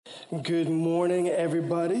Good morning,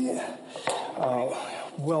 everybody.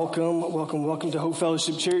 Welcome to Hope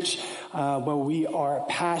Fellowship Church, where we are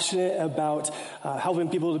passionate about helping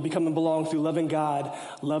people to become and belong through loving God,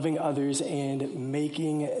 loving others, and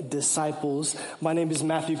making disciples. My name is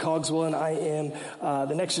Matthew Cogswell, and I am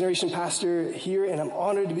the next generation pastor here, and I'm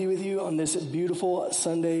honored to be with you on this beautiful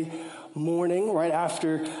Sunday morning, right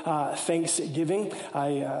after Thanksgiving.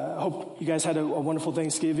 I hope you guys had a wonderful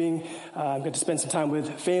Thanksgiving. Got to spend some time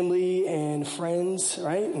with family and friends,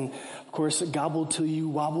 right? And of course, gobbled till you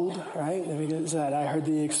wobbled, right? I heard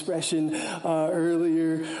the expression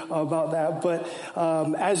earlier about that. But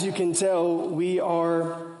as you can tell, we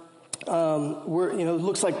are it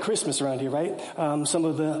looks like Christmas around here, right? Some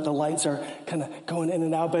of the lights are kind of going in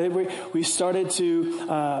and out, but we started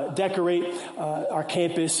to decorate our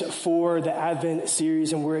campus for the Advent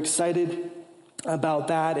series, and we're excited about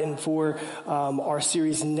that and for our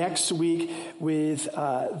series next week with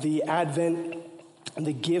the Advent and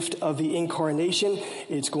the gift of the incarnation.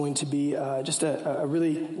 It's going to be just a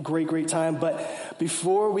really great time. But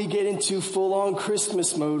before we get into full-on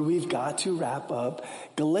Christmas mode, we've got to wrap up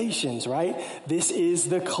Galatians, right? This is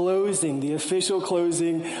the official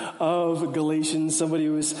closing of Galatians. Somebody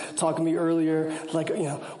was talking to me earlier, like,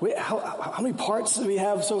 wait, how many parts do we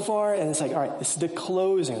have so far? And it's like, all right, this is the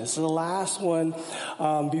closing. This is the last one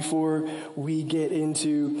before we get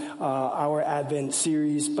into our Advent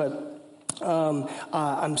series. But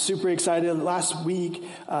I'm super excited. Last week,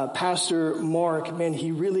 Pastor Mark, man,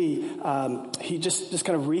 he really, he just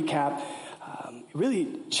kind of recapped,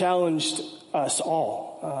 really challenged us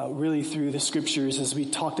all, really through the scriptures as we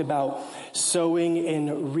talked about sowing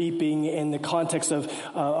and reaping in the context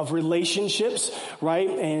of relationships, right?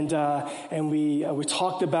 And we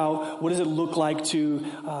talked about what does it look like to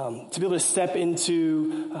be able to step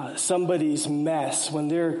into somebody's mess when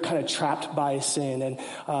they're kind of trapped by sin. And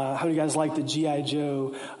how many of you guys like the G.I.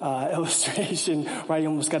 Joe illustration, right? He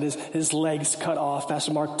almost got his legs cut off.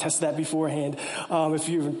 Pastor Mark tested that beforehand. If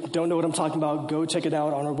you don't know what I'm talking about, go check it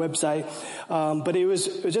out on our website. But it was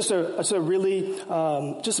just a really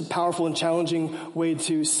just a powerful and challenging way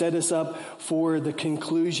to set us up for the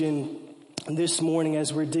conclusion this morning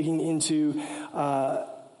as we're digging into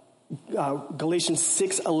Galatians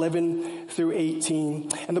 6:11 through 18.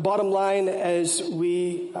 And the bottom line as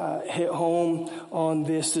we hit home on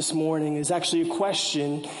this morning is actually a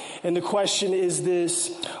question. And the question is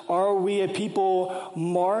this: are we a people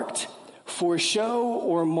marked for show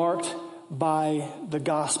or marked by the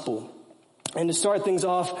gospel? And to start things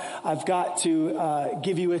off, I've got to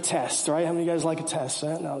give you a test, right? How many of you guys like a test?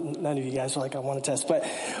 No, none of you guys are like, I want a test. But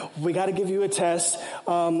we got to give you a test.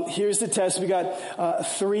 Here's the test. We got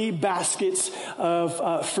 3 baskets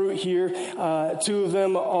of fruit here. 2 of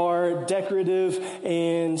them are decorative,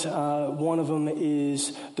 and one of them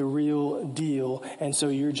is the real deal. And so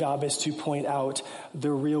your job is to point out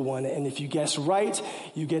the real one. And if you guess right,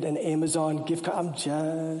 you get an Amazon gift card. I'm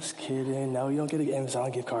just kidding. No, you don't get an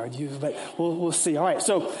Amazon gift card. But we'll see. All right.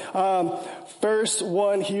 So, first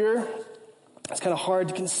one here. It's kind of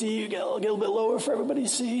hard to see. You get a little bit lower for everybody to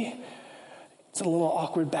see. It's a little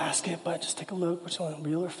awkward basket, but just take a look. Which one?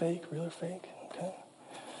 Real or fake? Real or fake? Okay.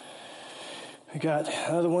 We got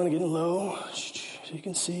another one getting low, so you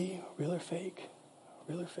can see real or fake.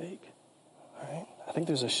 Real or fake. All right. I think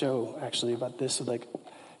there's a show actually about this with like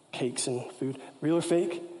cakes and food. Real or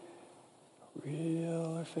fake?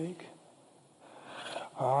 Real or fake?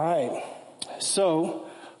 All right. So,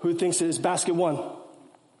 who thinks it is basket 1?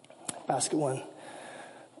 Basket 1.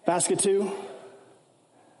 Basket 2?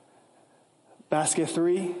 Basket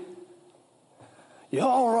 3? You're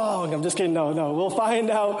all wrong. I'm just kidding. No. We'll find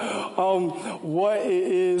out what it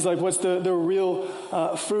is, like what's the real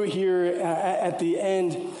fruit here at the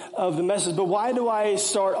end of the message. But why do I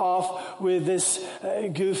start off with this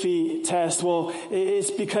goofy test? Well,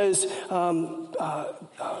 it's because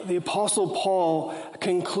the Apostle Paul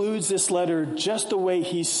concludes this letter just the way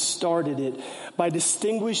he started it, by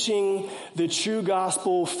distinguishing the true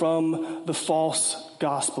gospel from the false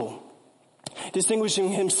gospel. Distinguishing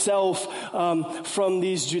himself from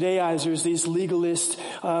these Judaizers, these legalists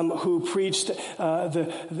who preached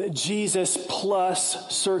the Jesus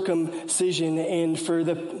plus circumcision. And for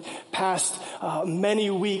the past many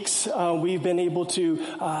weeks, we've been able to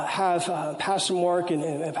have Pastor Mark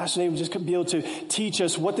and Pastor Nate just be able to teach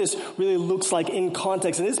us what this really looks like in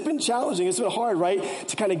context. And it's been challenging. It's been hard, right,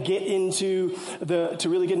 to kind of get into to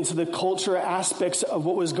really get into the culture aspects of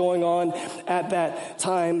what was going on at that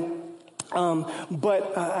time.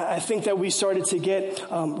 But I think that we started to get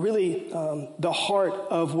really the heart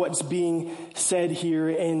of what's being said here.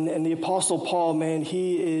 And the Apostle Paul, man,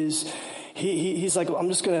 he he's like, I'm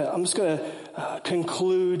just gonna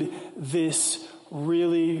conclude this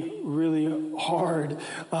really, really hard.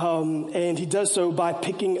 And he does so by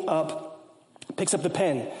picks up the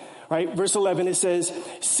pen. Right? Verse 11, it says,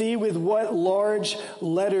 "See with what large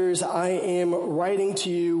letters I am writing to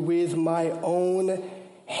you with my own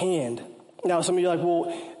hand." Now, some of you are like,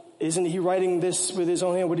 well, isn't he writing this with his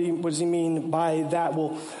own hand? What does he mean by that?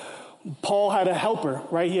 Well, Paul had a helper,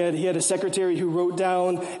 right? He had a secretary who wrote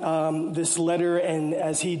down this letter, and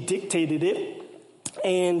as he dictated it,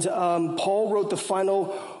 and Paul wrote the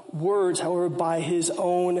final words, however, by his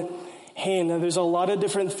own hand. Now, there's a lot of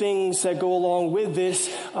different things that go along with this,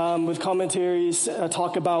 with commentaries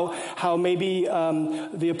talk about how maybe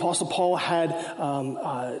the Apostle Paul had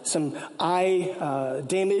some eye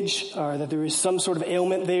damage, or that there was some sort of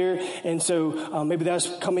ailment there, and so maybe that's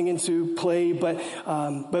coming into play.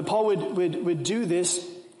 But Paul would do this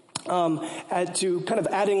to kind of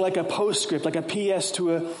adding like a postscript, like a PS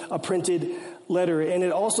to a printed letter. And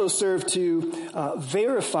it also served to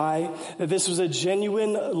verify that this was a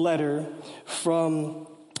genuine letter from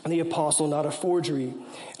the apostle, not a forgery.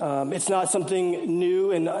 It's not something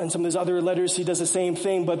new, and some of his other letters he does the same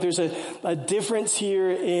thing, but there's a difference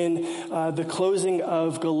here in the closing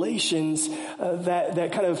of Galatians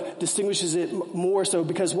that kind of distinguishes it more so,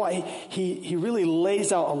 because why he really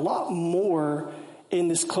lays out a lot more in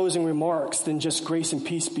this closing remarks than just grace and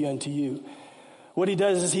peace be unto you. What he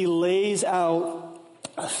does is he lays out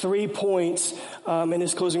 3 points in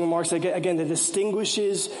his closing remarks, again, that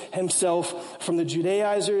distinguishes himself from the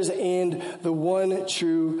Judaizers and the one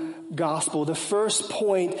true gospel. The first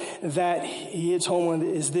point that he hits home on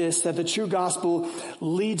is this, that the true gospel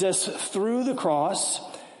leads us through the cross,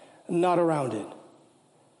 not around it.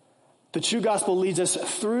 The true gospel leads us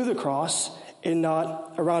through the cross and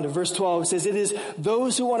not around it. Verse 12 says, "It is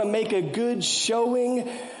those who want to make a good showing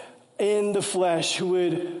in the flesh who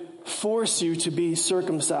would force you to be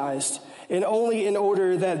circumcised, and only in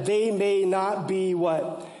order that they may not be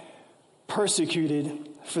what? Persecuted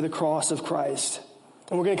for the cross of Christ."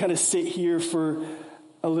 And we're going to kind of sit here for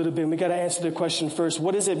a little bit. We got to answer the question first.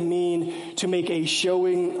 What does it mean to make a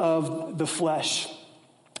showing of the flesh?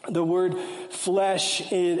 The word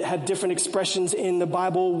flesh, it had different expressions in the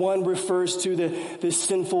Bible. One refers to the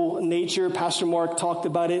sinful nature. Pastor Mark talked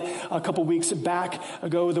about it a couple weeks back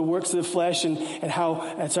ago, the works of the flesh, and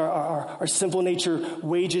how it's our sinful nature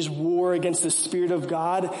wages war against the Spirit of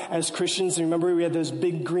God as Christians. And remember, we had those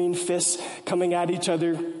big green fists coming at each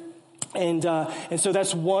other. And so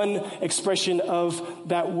that's one expression of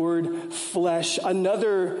that word flesh.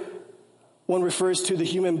 Another one refers to the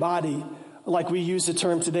human body, like we use the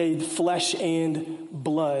term today, flesh and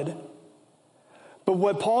blood. But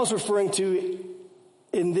what Paul's referring to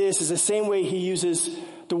in this is the same way he uses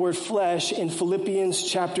the word flesh in Philippians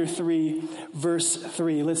chapter 3, verse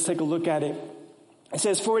 3. Let's take a look at it. It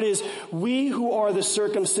says, "For it is we who are the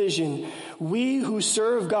circumcision, we who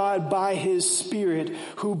serve God by his Spirit,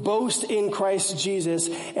 who boast in Christ Jesus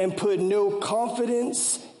and put no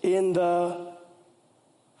confidence in the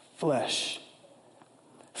flesh."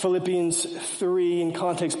 Philippians 3, in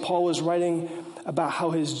context, Paul was writing about how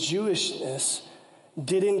his Jewishness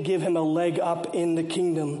didn't give him a leg up in the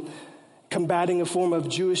kingdom, combating a form of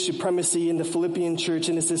Jewish supremacy in the Philippian church.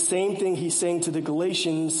 And it's the same thing he's saying to the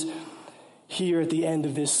Galatians here at the end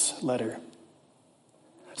of this letter.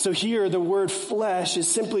 So here, the word flesh is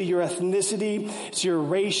simply your ethnicity, it's your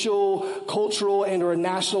racial, cultural, and or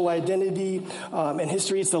national identity. In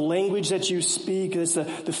history, it's the language that you speak, it's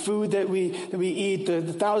the food that we eat, the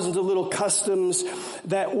thousands of little customs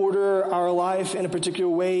that order our life in a particular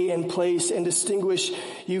way and place and distinguish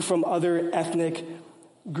you from other ethnic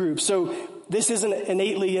groups. So this isn't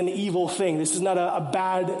innately an evil thing. This is not a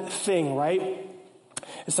bad thing, right?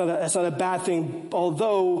 It's not a bad thing,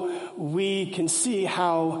 although we can see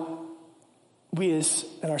how we as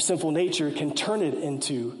in our sinful nature can turn it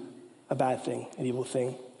into a bad thing, an evil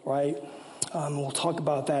thing, right? We'll talk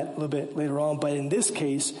about that a little bit later on. But in this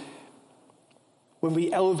case, when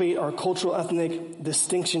we elevate our cultural ethnic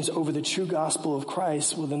distinctions over the true gospel of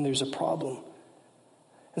Christ, well, then there's a problem.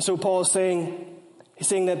 And so Paul is saying, he's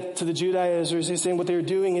saying that to the Judaizers, he's saying what they're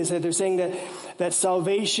doing is that they're saying that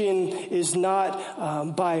salvation is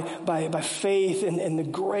not by faith and the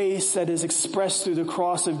grace that is expressed through the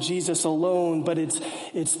cross of Jesus alone, but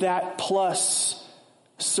it's that plus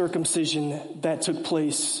circumcision that took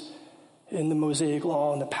place in the Mosaic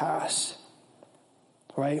law in the past,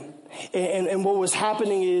 right? And what was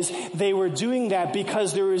happening is they were doing that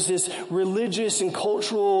because there was this religious and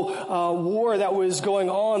cultural war that was going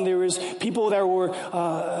on. There was people that were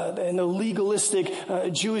in the legalistic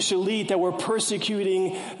Jewish elite that were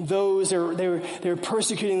persecuting those. They were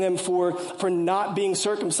persecuting them for not being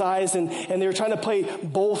circumcised, and they were trying to play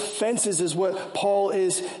both fences, is what Paul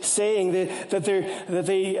is saying, that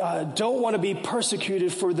they don't want to be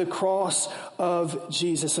persecuted for the cross of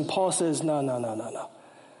Jesus. And Paul says, no.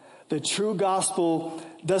 The true gospel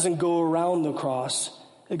doesn't go around the cross.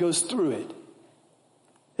 It goes through it.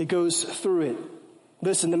 It goes through it.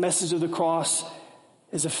 Listen, the message of the cross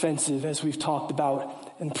is offensive, as we've talked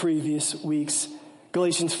about in previous weeks.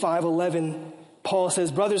 Galatians 5:11, Paul says,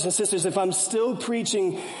 brothers and sisters, if I'm still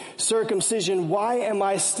preaching circumcision, why am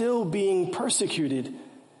I still being persecuted?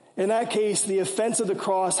 In that case, the offense of the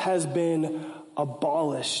cross has been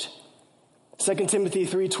abolished. 2 Timothy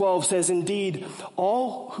 3:12 says, indeed,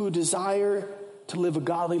 all who desire to live a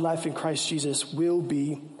godly life in Christ Jesus will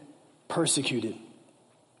be persecuted.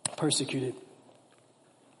 Persecuted.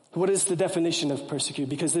 What is the definition of persecuted?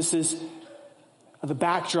 Because this is the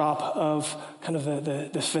backdrop of kind of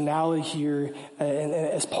the finale here, and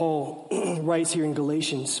as Paul writes here in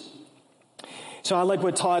Galatians. So I like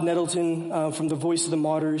what Todd Nettleton from the Voice of the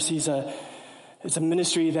Martyrs, it's a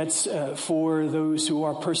ministry that's for those who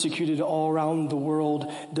are persecuted all around the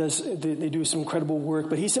world. They do some incredible work,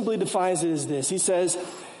 but he simply defines it as this. He says,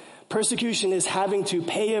 persecution is having to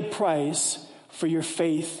pay a price for your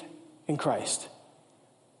faith in Christ.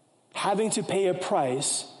 Having to pay a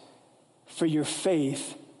price for your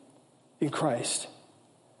faith in Christ.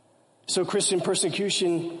 So Christian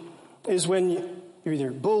persecution is when you're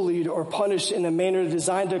either bullied or punished in a manner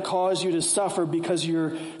designed to cause you to suffer because of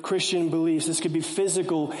your Christian beliefs. This could be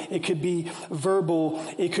physical, it could be verbal,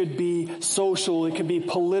 it could be social, it could be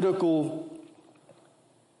political.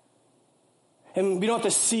 And we don't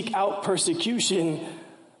have to seek out persecution,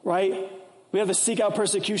 right? We have to seek out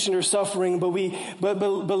persecution or suffering, but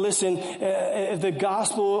listen, if the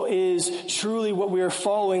gospel is truly what we are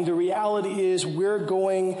following, the reality is we're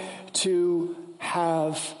going to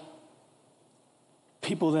have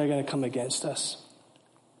people that are going to come against us.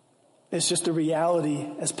 It's just the reality,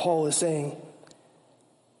 as Paul is saying.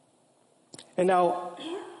 And now,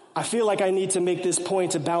 I feel like I need to make this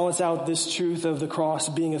point to balance out this truth of the cross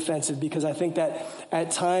being offensive, because I think that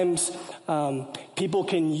at times people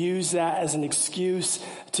can use that as an excuse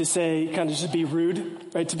to say, kind of just be rude,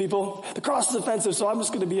 right, to people. The cross is offensive, so I'm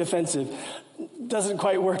just going to be offensive. Doesn't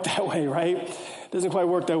quite work that way, right? Doesn't quite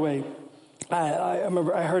work that way. I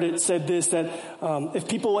remember I heard it said this, that if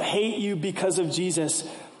people hate you because of Jesus,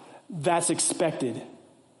 that's expected.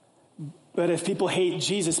 But if people hate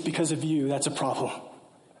Jesus because of you, that's a problem.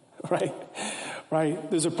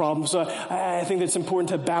 Right? There's a problem. So I think it's important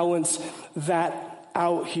to balance that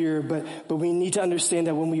out here. But we need to understand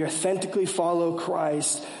that when we authentically follow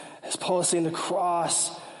Christ, as Paul is saying, the cross,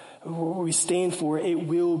 what we stand for, it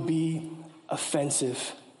will be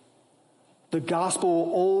offensive. The gospel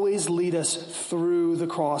will always lead us through the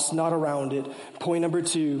cross, not around it. Point number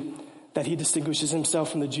 2, that he distinguishes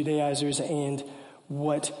himself from the Judaizers and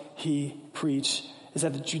what he preached, is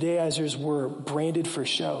that the Judaizers were branded for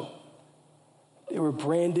show. They were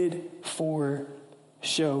branded for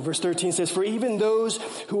show. Verse 13 says, for even those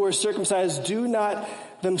who are circumcised do not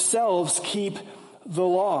themselves keep the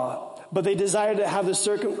law, but they desire to have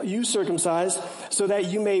you circumcised so that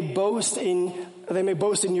they may boast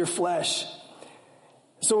in your flesh.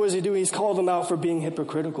 So what does he do? He's called them out for being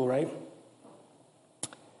hypocritical, right?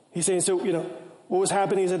 He's saying, so, what was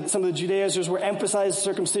happening is that some of the Judaizers were emphasizing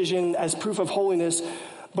circumcision as proof of holiness,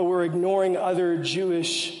 but were ignoring other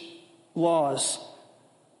Jewish laws.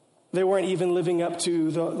 They weren't even living up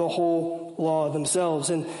to the whole law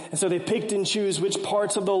themselves. And so they picked and choose which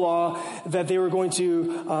parts of the law that they were going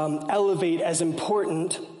to elevate as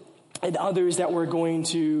important and others that were going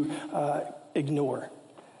to ignore.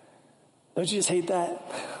 Don't you just hate that?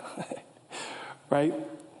 Right?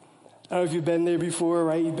 I don't know if you've been there before,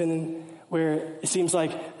 right? You've been in where it seems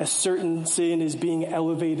like a certain sin is being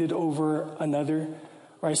elevated over another,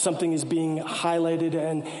 right? Something is being highlighted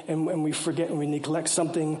and we forget and we neglect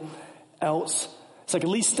something else. It's like, at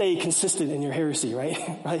least stay consistent in your heresy, right?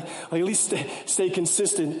 Right? Like, at least stay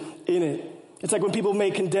consistent in it. It's like when people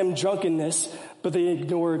may condemn drunkenness, but they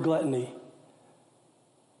ignore gluttony.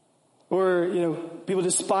 Or, people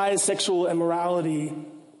despise sexual immorality,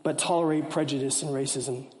 but tolerate prejudice and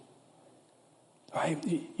racism. Right?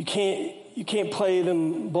 You can't play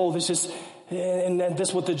them both. It's And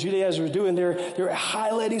that's what the Judaizers were doing. They're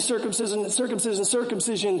highlighting circumcision,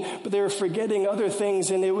 but they were forgetting other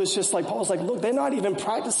things. And it was just like, Paul's like, look, they're not even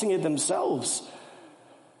practicing it themselves.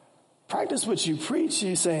 Practice what you preach,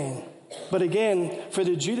 he's saying. But again, for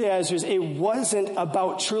the Judaizers, it wasn't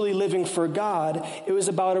about truly living for God. It was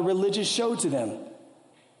about a religious show to them.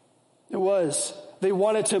 It was. They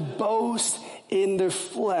wanted to boast in their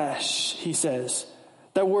flesh, he says.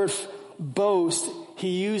 That word boast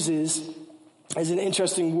he uses as an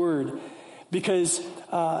interesting word because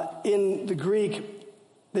in the Greek,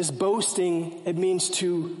 this boasting, it means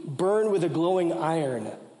to burn with a glowing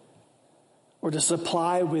iron or to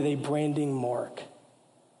supply with a branding mark.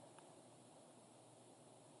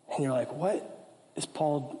 And you're like, what is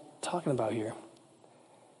Paul talking about here?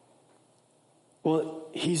 Well,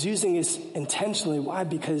 he's using this intentionally. Why?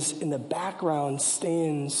 Because in the background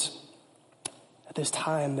stands at this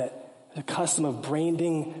time that the custom of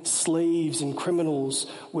branding slaves and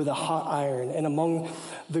criminals with a hot iron. And among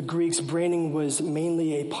the Greeks, branding was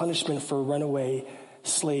mainly a punishment for runaway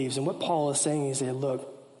slaves. And what Paul is saying is that,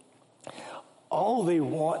 look, all they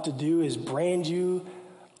want to do is brand you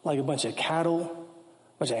like a bunch of cattle,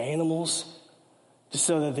 a bunch of animals, just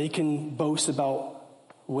so that they can boast about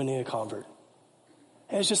winning a convert.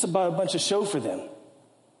 And it's just about a bunch of show for them.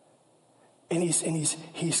 And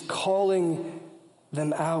he's calling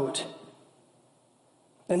them out.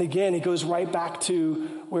 And again, he goes right back to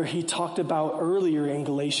where he talked about earlier in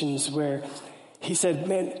Galatians, where he said,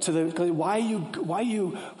 man, why are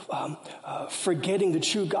you forgetting the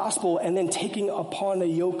true gospel and then taking upon a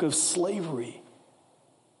yoke of slavery,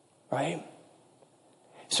 right?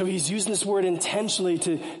 So he's using this word intentionally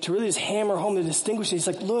to really just hammer home the distinction. He's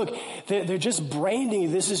like, look, they're just branding you.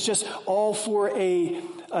 This is just all for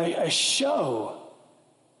a show.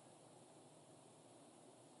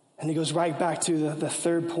 And he goes right back to the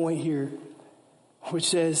third point here, which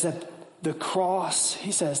says that the cross,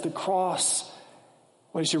 he says, the cross,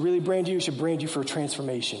 what it should really brand you, it should brand you for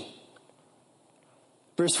transformation.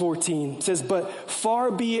 Verse 14 says, but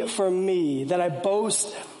far be it from me that I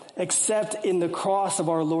boast except in the cross of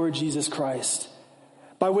our Lord Jesus Christ,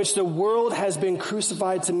 by which the world has been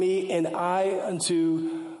crucified to me and I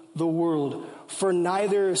unto the world. For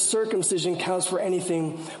neither circumcision counts for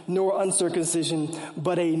anything, nor uncircumcision,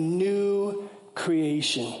 but a new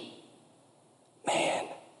creation. Man,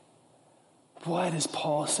 what is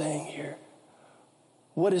Paul saying here?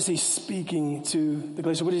 What is he speaking to the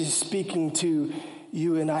Galatians? What is he speaking to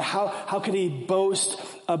you and I? How could he boast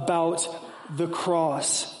about the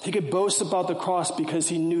cross? He could boast about the cross because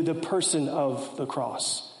he knew the person of the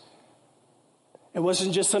cross. It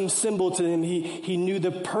wasn't just some symbol to him. He knew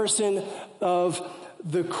the person of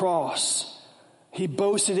the cross. He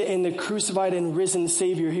boasted in the crucified and risen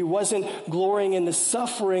Savior. He wasn't glorying in the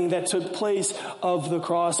suffering that took place of the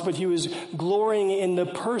cross, but he was glorying in the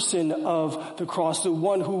person of the cross, the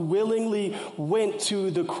one who willingly went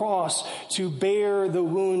to the cross to bear the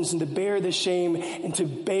wounds and to bear the shame and to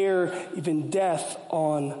bear even death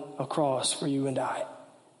on a cross for you and I.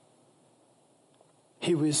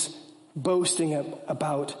 He was boasting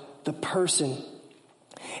about the person.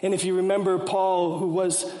 And if you remember Paul, who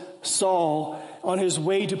was Saul, on his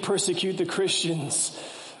way to persecute the Christians,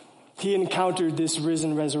 he encountered this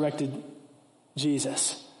risen, resurrected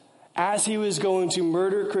Jesus. As he was going to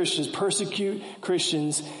murder Christians, persecute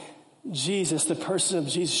Christians, Jesus, the person of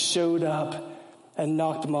Jesus, showed up and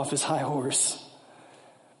knocked him off his high horse.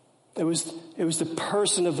 It was the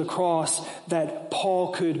person of the cross that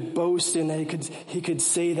Paul could boast in. He could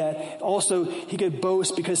say that. Also, he could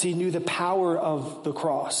boast because he knew the power of the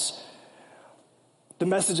cross. The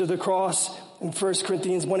message of the cross in 1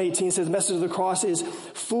 Corinthians 1:18 says, the message of the cross is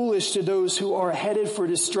foolish to those who are headed for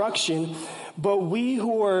destruction, but we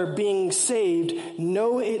who are being saved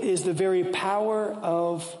know it is the very power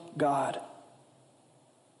of God.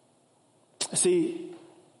 See,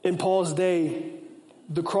 in Paul's day,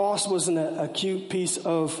 the cross wasn't a cute piece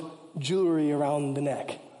of jewelry around the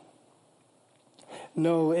neck.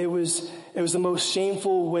 No, it was the most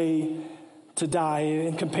shameful way to die.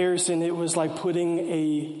 In comparison, it was like putting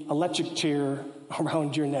a electric chair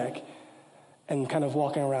around your neck and kind of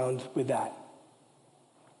walking around with that.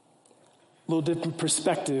 A little different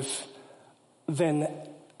perspective than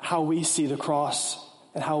how we see the cross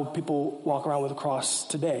and how people walk around with the cross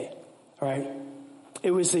today, right?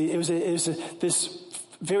 It was this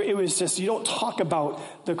It was just, you don't talk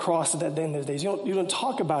about the cross at the end of the days. You don't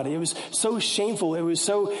talk about it. It was so shameful. It was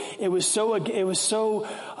so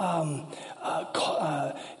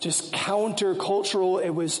just countercultural.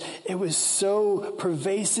 It was so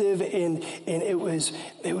pervasive, and it was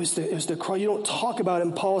the cross. You don't talk about it.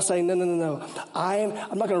 And Paul is saying, no. I'm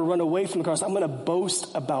not going to run away from the cross. I'm going to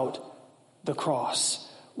boast about the cross.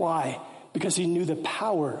 Why? Because he knew the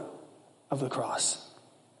power of the cross.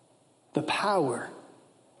 The power.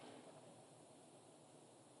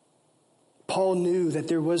 Paul knew that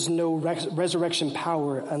there was no resurrection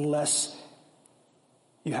power unless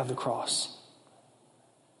you have the cross.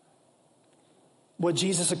 What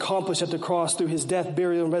Jesus accomplished at the cross through his death,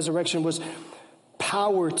 burial, and resurrection was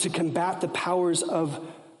power to combat the powers of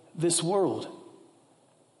this world.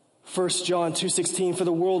 1 John 2:16, for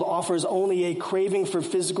the world offers only a craving for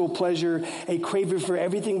physical pleasure, a craving for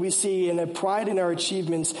everything we see, and a pride in our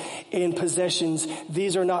achievements and possessions.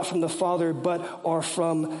 These are not from the Father, but are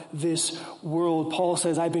from this world. Paul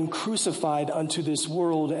says, I've been crucified unto this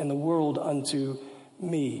world, and the world unto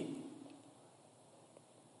me.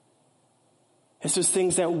 It's those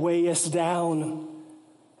things that weigh us down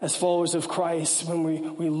as followers of Christ when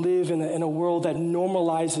we live in a world that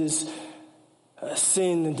normalizes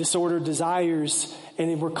sin and disordered desires,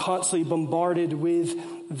 and we're constantly bombarded with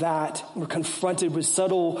that. We're confronted with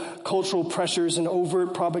subtle cultural pressures and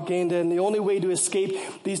overt propaganda, and the only way to escape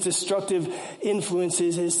these destructive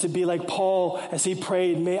influences is to be like Paul as he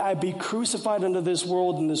prayed, may I be crucified unto this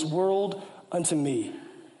world, and this world unto me.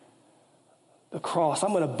 The cross, I'm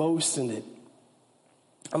going to boast in it.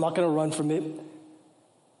 I'm not going to run from it,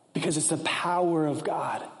 because it's the power of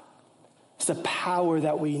God. It's the power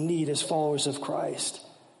that we need as followers of Christ.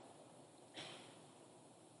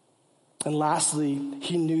 And lastly,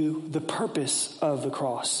 he knew the purpose of the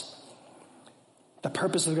cross. The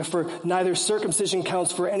purpose of for neither circumcision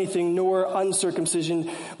counts for anything nor uncircumcision,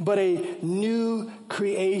 but a new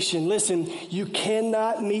creation. Listen, you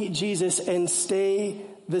cannot meet Jesus and stay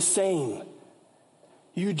the same.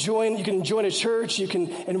 You can join a church,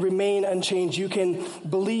 and remain unchanged. You can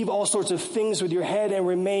believe all sorts of things with your head and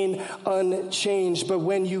remain unchanged. But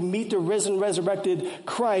when you meet the risen, resurrected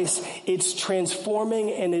Christ, it's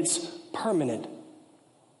transforming and it's permanent.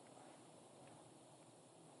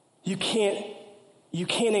 You can't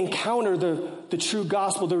encounter the true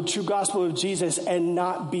gospel of Jesus and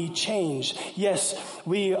not be changed. Yes,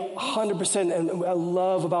 we 100% and I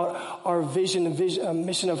love about our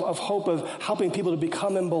mission of hope of helping people to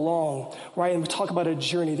become and belong, right? And we talk about a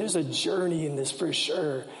journey. There's a journey in this for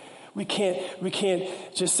sure. We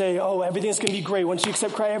can't just say, oh, everything's going to be great. Once you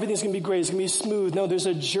accept Christ, everything's going to be great. It's going to be smooth. No, there's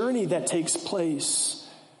a journey that takes place.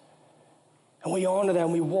 And we honor that,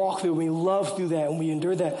 and we walk through, and we love through that, and we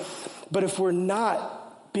endure that. But if we're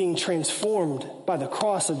not being transformed by the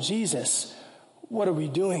cross of Jesus, what are we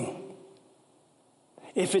doing?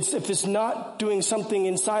 If it's not doing something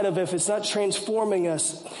inside of us, if it's not transforming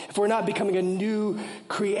us, if we're not becoming a new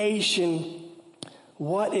creation,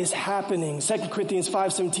 what is happening? 2 Corinthians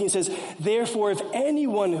 5:17 says, therefore, if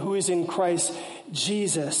anyone who is in Christ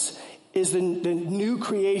Jesus is the new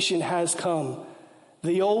creation has come.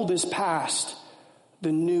 The old is past,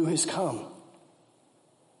 the new has come.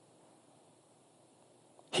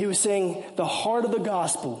 He was saying the heart of the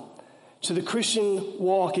gospel to the Christian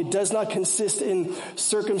walk, it does not consist in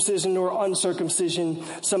circumcision or uncircumcision,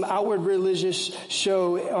 some outward religious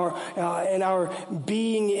show, or in our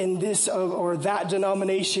being in this or that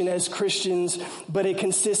denomination as Christians, but it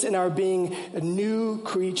consists in our being new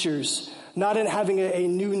creatures. Not in having a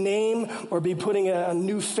new name or be putting a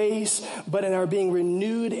new face, but in our being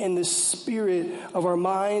renewed in the spirit of our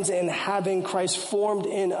minds and having Christ formed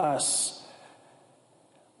in us.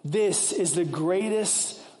 This is the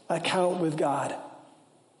greatest account with God.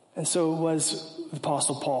 And so it was the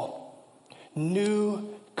Apostle Paul.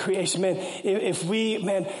 New creation. Man, if we,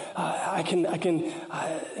 I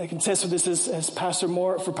can test for this as Pastor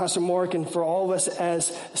Mark and for all of us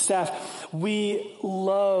as staff. We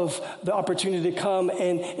love the opportunity to come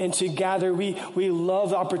and to gather. We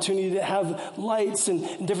love the opportunity to have lights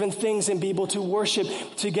and different things and be able to worship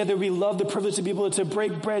together. We love the privilege to be able to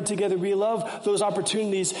break bread together. We love those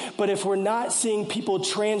opportunities. But if we're not seeing people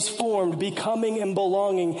transformed, becoming and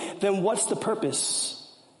belonging, then what's the purpose?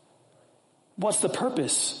 What's the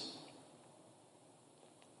purpose?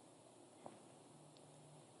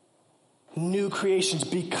 New creations,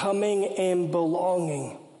 becoming and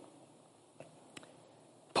belonging.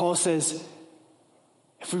 Paul says,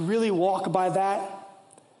 if we really walk by that,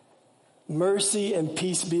 mercy and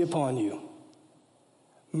peace be upon you.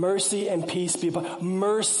 Mercy and peace be upon you.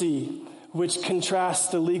 Mercy which contrasts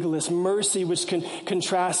the legalist. Mercy, which can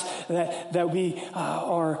contrast that we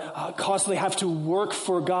are constantly have to work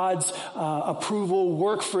for God's approval,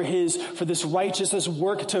 work for this righteousness,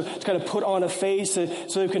 work to kind of put on a face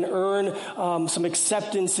so we can earn some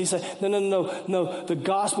acceptance. He said, no. The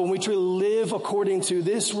gospel, when we truly live according to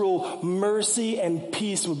this rule, mercy and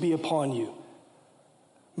peace will be upon you.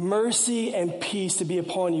 Mercy and peace to be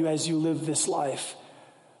upon you as you live this life.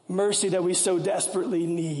 Mercy that we so desperately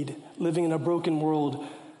need, living in a broken world,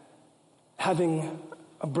 having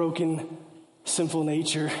a broken, sinful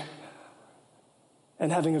nature,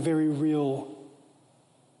 and having a very real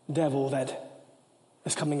devil that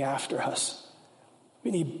is coming after us.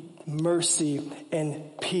 We need mercy and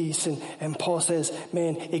peace. And Paul says,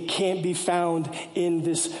 man, it can't be found in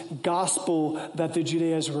this gospel that the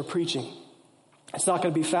Judaizers were preaching. It's not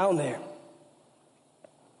going to be found there.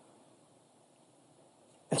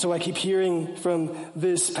 And so I keep hearing from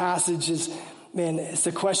this passage is, man, it's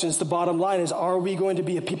the question, it's the bottom line is, are we going to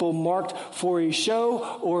be a people marked for a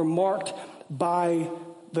show or marked by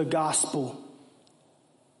the gospel?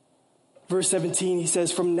 Verse 17, he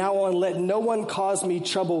says, from now on, let no one cause me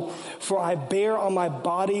trouble, for I bear on my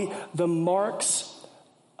body the marks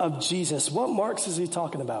of Jesus. What marks is he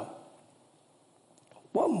talking about?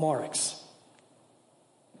 What marks?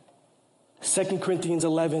 2 Corinthians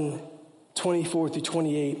 11, 24 through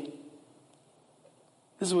 28.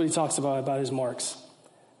 This is what he talks about his marks.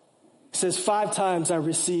 He says, 5 times I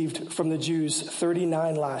received from the Jews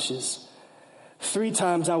 39 lashes. 3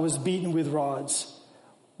 times I was beaten with rods.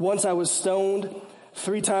 Once I was stoned.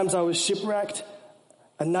 3 times I was shipwrecked.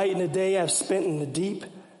 A night and a day I've spent in the deep.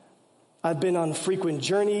 I've been on frequent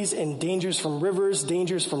journeys and dangers from rivers,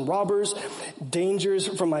 dangers from robbers, dangers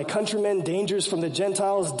from my countrymen, dangers from the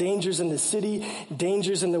Gentiles, dangers in the city,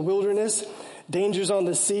 dangers in the wilderness, dangers on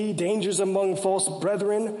the sea, dangers among false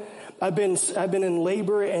brethren. I've been in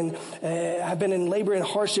labor and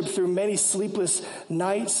hardship through many sleepless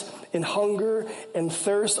nights, in hunger and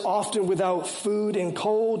thirst, often without food and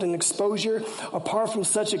cold and exposure. Apart from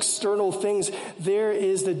such external things, there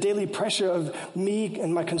is the daily pressure of me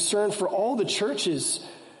and my concern for all the churches.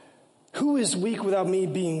 Who is weak without me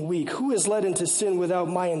being weak? Who is led into sin without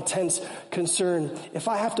my intense concern? If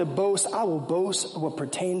I have to boast, I will boast what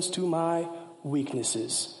pertains to my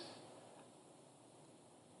weaknesses.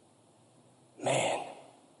 Man,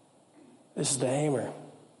 this is the hammer.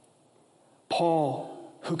 Paul,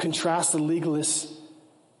 who contrasts the legalists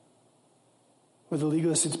with the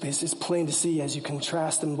legalists, it's plain to see as you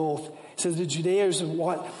contrast them both. It says the Judaizers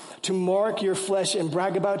want to mark your flesh and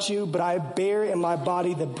brag about you, but I bear in my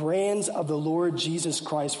body the brands of the Lord Jesus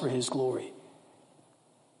Christ for his glory.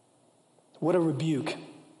 What a rebuke.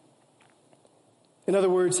 In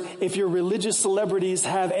other words, if your religious celebrities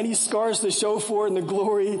have any scars to show for in the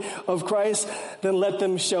glory of Christ, then let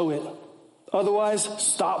them show it. Otherwise,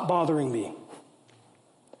 stop bothering me.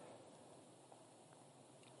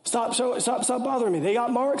 Stop bothering me. They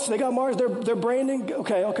got marks. They're branding.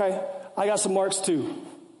 Okay. I got some marks too.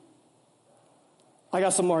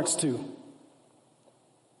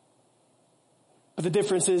 But the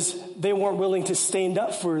difference is they weren't willing to stand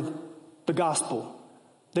up for the gospel.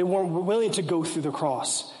 They weren't willing to go through the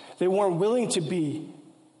cross. They weren't willing to be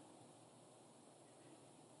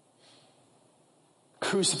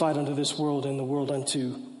crucified unto this world and the world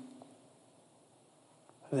unto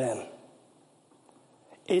them.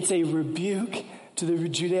 It's a rebuke to the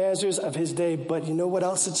Judaizers of his day, but you know what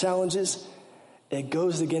else the challenge is? It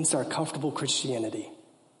goes against our comfortable Christianity.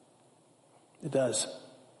 It does.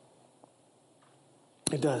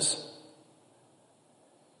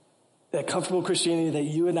 That comfortable Christianity that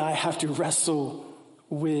you and I have to wrestle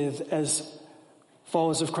with as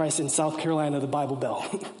followers of Christ in South Carolina, the Bible Belt,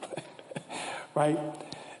 right?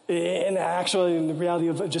 And actually, in the reality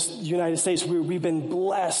of just the United States, we've been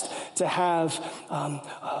blessed to have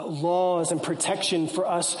laws and protection for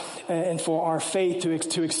us and for our faith,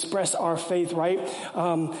 to express our faith, right?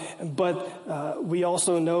 But we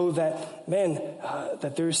also know that,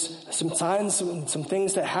 that there's some signs, some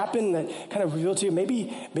things that happen that kind of reveal to you,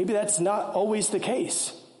 maybe that's not always the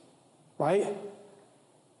case, right?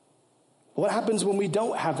 What happens when we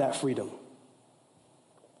don't have that freedom?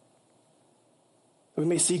 We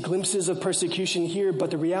may see glimpses of persecution here,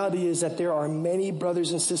 but the reality is that there are many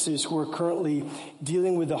brothers and sisters who are currently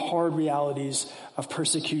dealing with the hard realities of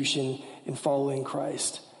persecution in following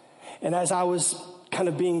Christ. And as I was kind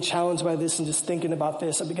of being challenged by this and just thinking about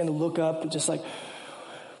this, I began to look up and just like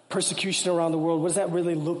persecution around the world. What does that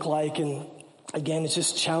really look like? And again, it's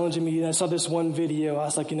just challenging me. And I saw this one video. I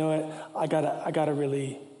was like, you know what? I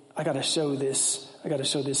gotta show this. I gotta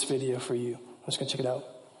show this video for you. I'm just gonna check it out.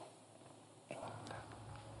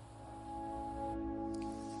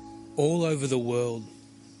 all over the world,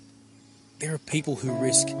 there are people who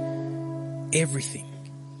risk everything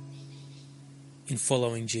in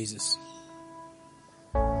following Jesus.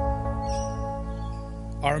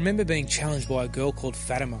 I remember being challenged by a girl called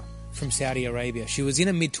Fatima from Saudi Arabia. She was in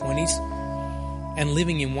her mid-20s and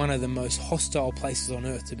living in one of the most hostile places on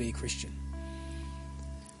earth to be a Christian.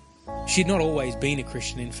 She'd not always been a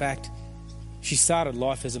Christian. In fact, she started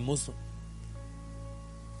life as a Muslim.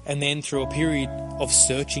 And then through a period of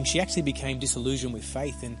searching, she actually became disillusioned with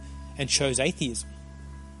faith and chose atheism.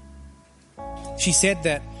 She said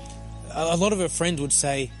that a lot of her friends would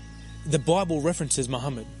say, the Bible references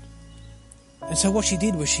Muhammad. And so what she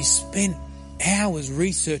did was she spent hours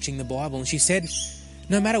researching the Bible, and she said,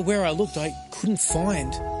 no matter where I looked, I couldn't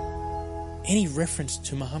find any reference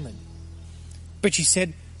to Muhammad. But she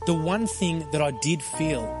said, the one thing that I did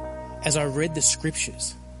feel as I read the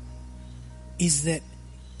scriptures is that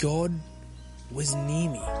God was near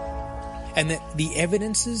me, and that the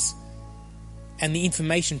evidences and the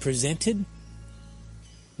information presented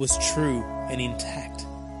was true and intact.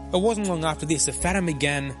 It wasn't long after this that Fatima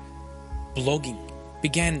began blogging,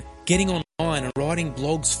 began getting online and writing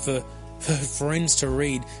blogs for her friends to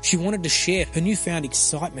read. She wanted to share her newfound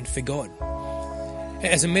excitement for God.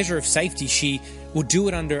 As a measure of safety, she would do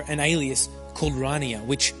it under an alias called Rania,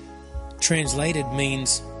 which translated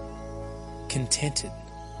means contented.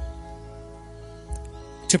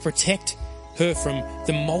 To protect her from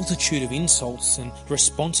the multitude of insults and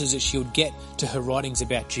responses that she would get to her writings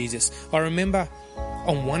about Jesus, I remember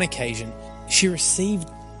on one occasion she received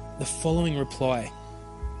the following reply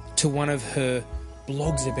to one of her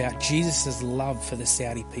blogs about Jesus' love for the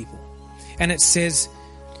Saudi people. And it says,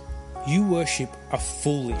 "You worship a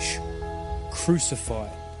foolish,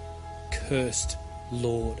 crucified, cursed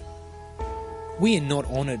Lord. We are not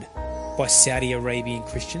honoured by Saudi Arabian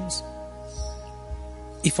Christians.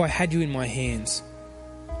 If I had you in my hands,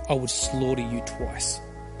 I would slaughter you twice."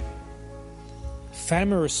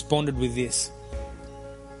 Fatima responded with this: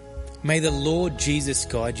 "May the Lord Jesus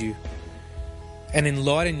guide you and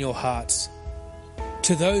enlighten your hearts.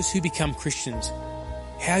 To those who become Christians,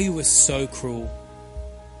 how you are so cruel."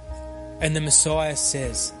 And the Messiah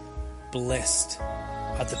says, "Blessed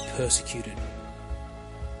are the persecuted.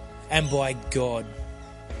 And by God,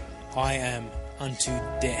 I am unto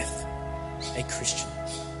death a Christian."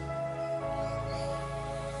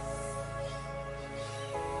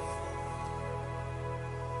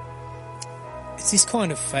 It's this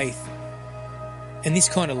kind of faith and this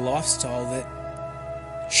kind of lifestyle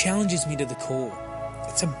that challenges me to the core.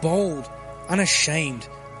 It's a bold, unashamed,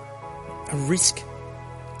 a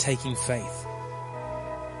risk-taking faith.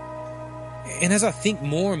 And as I think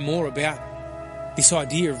more and more about this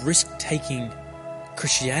idea of risk-taking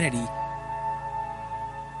Christianity,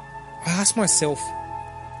 I ask myself,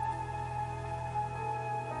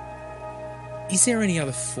 is there any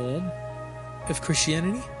other form of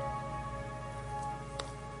Christianity?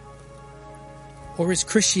 Or is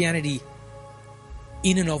Christianity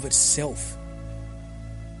in and of itself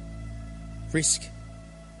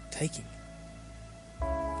risk-taking?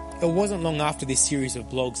 It wasn't long after this series of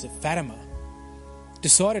blogs that Fatima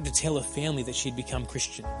decided to tell her family that she'd become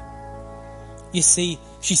Christian. You see,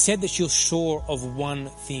 she said that she was sure of one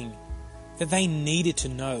thing, that they needed to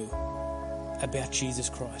know about Jesus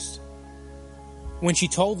Christ. When she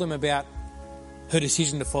told them about her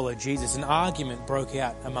decision to follow Jesus, an argument broke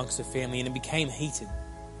out amongst the family, and it became heated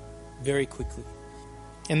very quickly.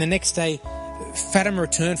 And the next day, Fatima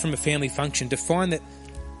returned from a family function to find that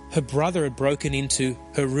her brother had broken into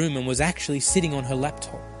her room and was actually sitting on her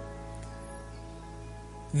laptop.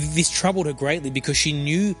 This troubled her greatly because she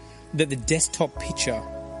knew that the desktop picture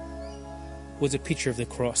was a picture of the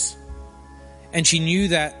cross. And she knew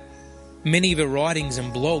that many of her writings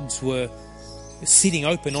and blogs were sitting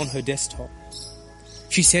open on her desktop.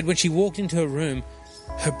 She said when she walked into her room,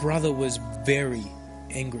 her brother was very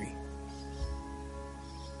angry.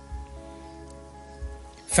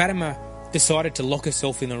 Fatima decided to lock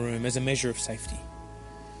herself in the room as a measure of safety.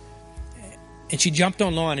 And she jumped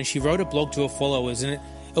online and she wrote a blog to her followers, and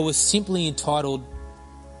it was simply entitled,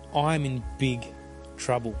 "I'm in big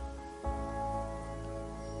trouble."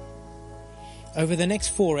 Over the next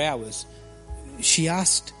 4 hours, she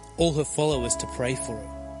asked all her followers to pray for her.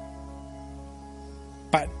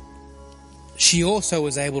 But she also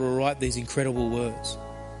was able to write these incredible words.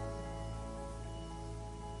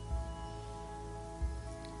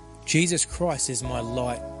 "Jesus Christ is my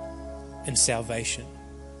light and salvation.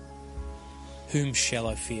 Whom shall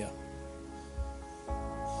I fear?"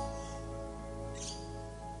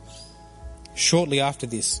 Shortly after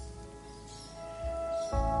this,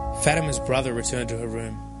 Fatima's brother returned to her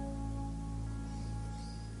room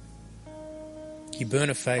He burned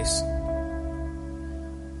her face.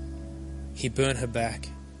 He burned her back.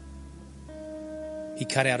 He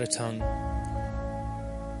cut out her tongue.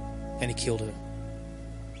 And he killed her.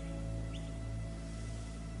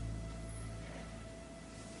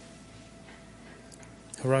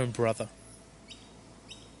 Her own brother.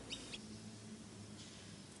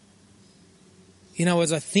 You know,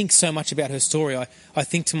 as I think so much about her story, I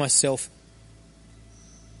think to myself,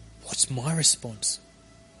 what's my response?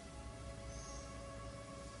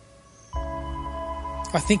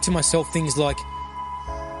 I think to myself things like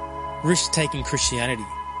risk-taking Christianity.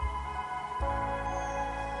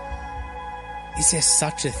 Is there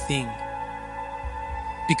such a thing?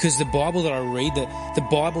 Because the Bible that I read, the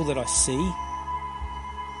Bible that I see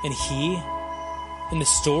and hear, and the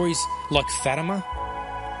stories like Fatima,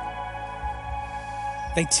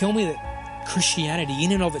 they tell me that Christianity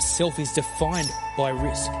in and of itself is defined by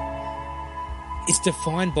risk. It's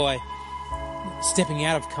defined by stepping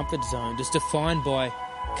out of comfort zones. It's defined by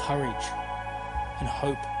courage and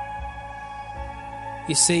hope.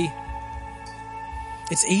 You see,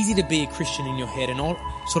 it's easy to be a Christian in your head and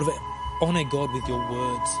sort of honour God with your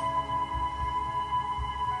words.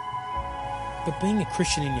 But being a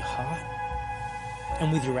Christian in your heart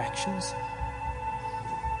and with your actions,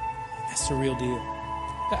 that's the real deal.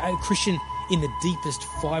 A Christian in the deepest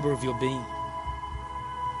fibre of your being.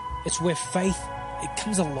 It's where faith, it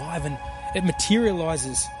comes alive and it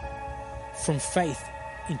materialises from faith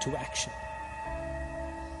into action.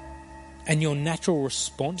 And your natural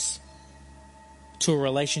response to a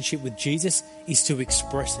relationship with Jesus is to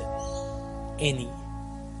express it any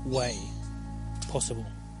way possible.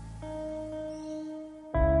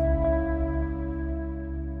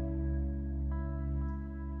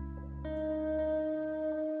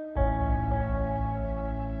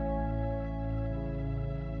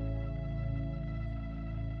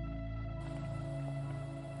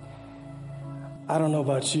 I don't know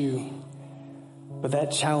about you, but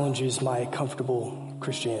that challenges my comfortable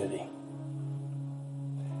Christianity.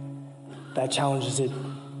 That challenges it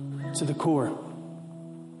to the core.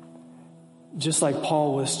 Just like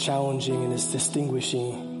Paul was challenging and is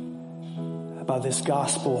distinguishing about this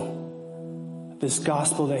gospel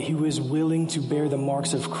that he was willing to bear the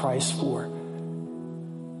marks of Christ for.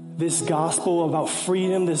 This gospel about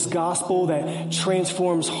freedom, this gospel that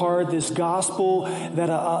transforms heart, this gospel that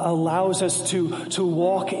allows us to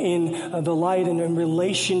walk in the light and in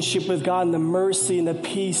relationship with God and the mercy and the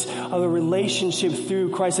peace of the relationship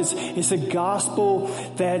through Christ. It's a gospel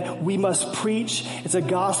that we must preach. It's a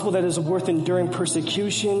gospel that is worth enduring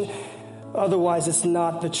persecution. Otherwise, it's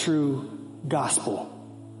not the true gospel.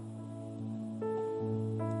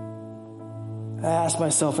 I asked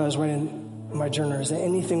myself as I was writing my journal, is there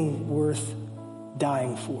anything worth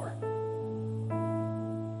dying for?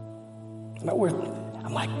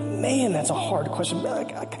 I'm like, man, that's a hard question.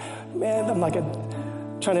 I'm like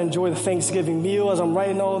trying to enjoy the Thanksgiving meal as I'm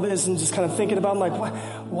writing all this and just kind of thinking about, I'm like,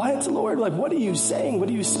 what, Lord? Like, what are you saying? What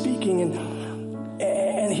are you speaking?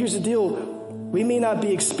 And here's the deal. We may not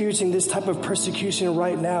be experiencing this type of persecution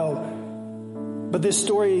right now, but this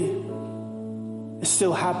story is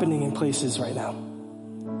still happening in places right now.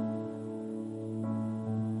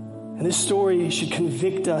 And this story should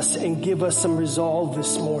convict us and give us some resolve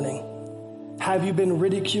this morning. Have you been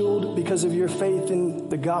ridiculed because of your faith in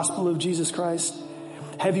the gospel of Jesus Christ?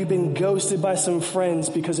 Have you been ghosted by some friends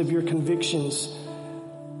because of your convictions?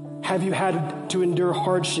 Have you had to endure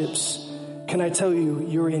hardships? Can I tell you,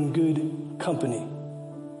 you're in good company.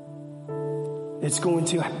 It's going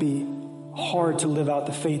to be hard to live out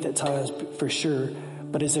the faith at times, for sure.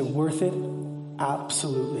 But is it worth it?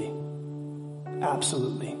 Absolutely.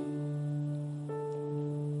 Absolutely.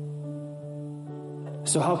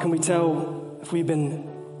 So how can we tell if we've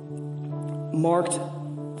been marked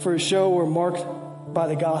for a show or marked by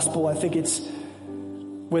the gospel? I think it's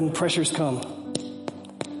when pressures come.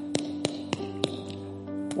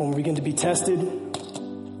 When we begin to be tested.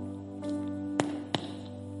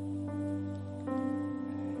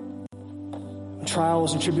 When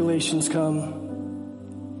trials and tribulations come.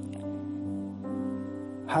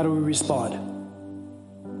 How do we respond?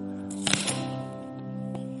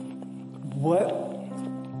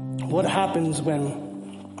 What happens when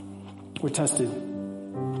we're tested?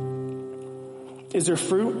 Is there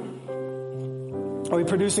fruit? Are we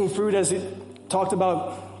producing fruit as it talked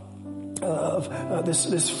about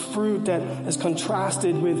this fruit that is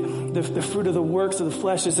contrasted with the fruit of the works of the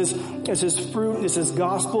flesh? Is this fruit, is this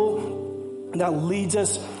gospel that leads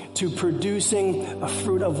us to producing a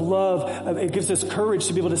fruit of love? It gives us courage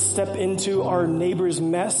to be able to step into our neighbor's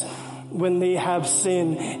mess when they have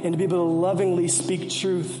sin and to be able to lovingly speak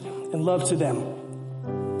truth and love to them.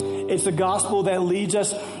 It's the gospel that leads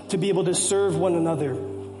us to be able to serve one another.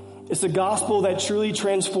 It's the gospel that truly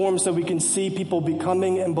transforms so we can see people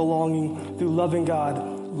becoming and belonging through loving God,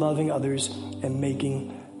 loving others, and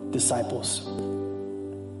making disciples.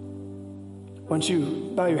 Why don't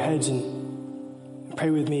you bow your heads and pray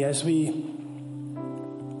with me as we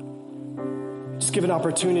just give an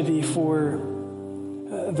opportunity for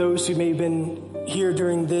those who may have been here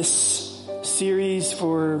during this series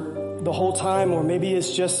for the whole time, or maybe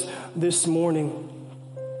it's just this morning.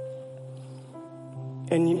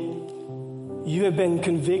 And you have been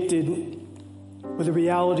convicted with the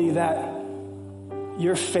reality that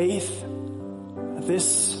your faith,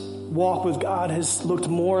 this walk with God, has looked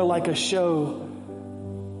more like a show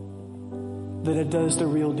than it does the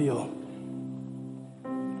real deal.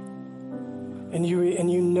 And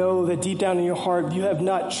you know that deep down in your heart, you have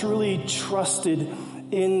not truly trusted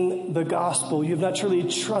in the gospel. You have not truly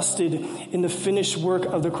trusted in the finished work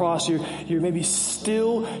of the cross. You're maybe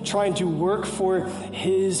still trying to work for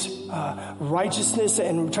his righteousness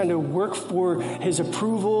and trying to work for his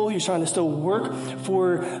approval. You're trying to still work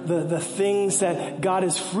for the things that God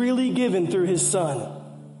has freely given through his son.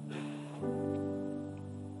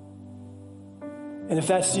 And if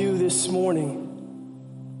that's you this morning,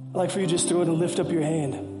 I'd like for you just to go ahead and lift up your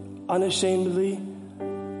hand unashamedly,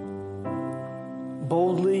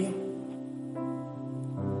 boldly.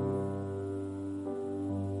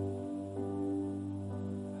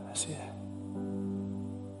 I see that.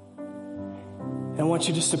 And I want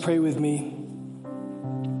you just to pray with me.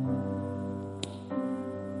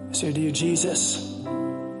 I say, dear Jesus,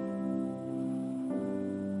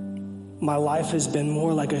 my life has been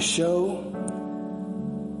more like a show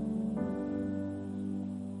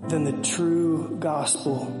than the true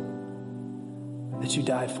gospel that you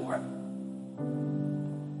died for.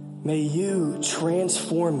 May you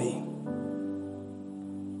transform me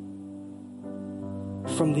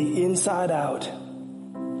from the inside out.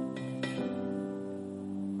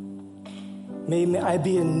 May I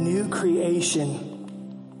be a new creation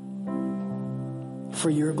for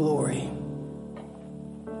your glory.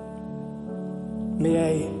 May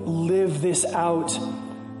I live this out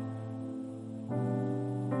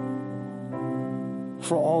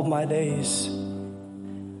for all of my days,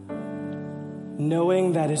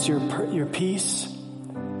 knowing that it's your peace,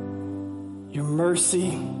 your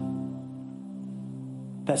mercy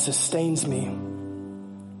that sustains me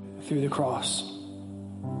through the cross.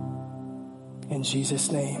 In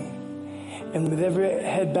Jesus' name. And with every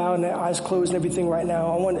head bowed and eyes closed and everything right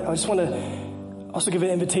now, I just want to also give an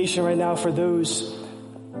invitation right now for those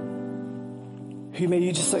who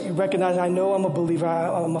maybe just recognize, I know I'm a believer,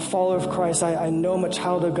 I'm a follower of Christ, I know I'm a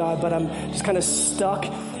child of God, but I'm just kind of stuck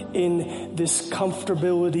in this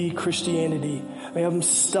comfortability Christianity. Maybe I'm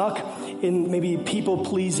stuck in maybe people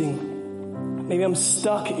pleasing. Maybe I'm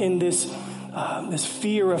stuck in this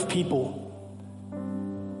fear of people.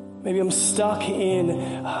 Maybe I'm stuck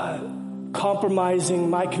in compromising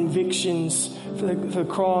my convictions for the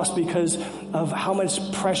cross because of how much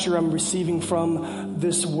pressure I'm receiving from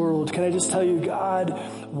this world. Can I just tell you, God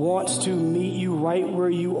wants to meet you right where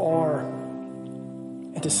you are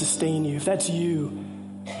and to sustain you. If that's you,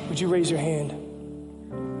 would you raise your hand?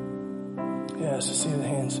 Yes, I see the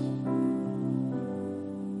hands.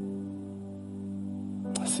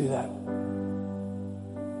 I see that.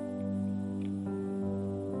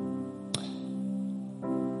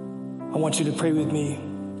 I want you to pray with me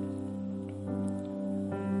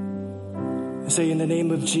and say, in the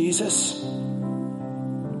name of Jesus,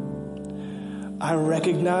 I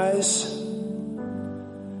recognize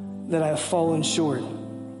that I have fallen short.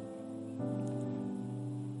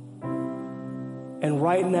 And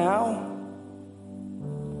right now,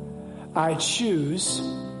 I choose,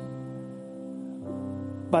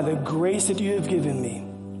 by the grace that you have given me,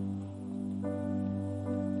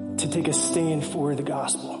 to take a stand for the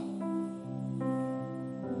gospel.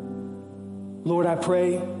 Lord, I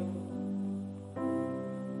pray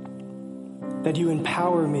that you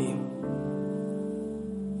empower me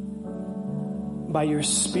by your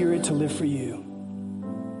Spirit to live for you.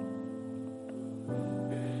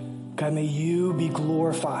 God, may you be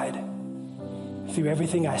glorified through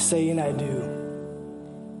everything I say and I do.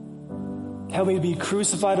 Help me to be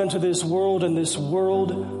crucified unto this world and this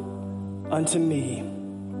world unto me.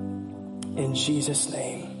 In Jesus'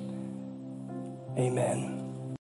 name, amen.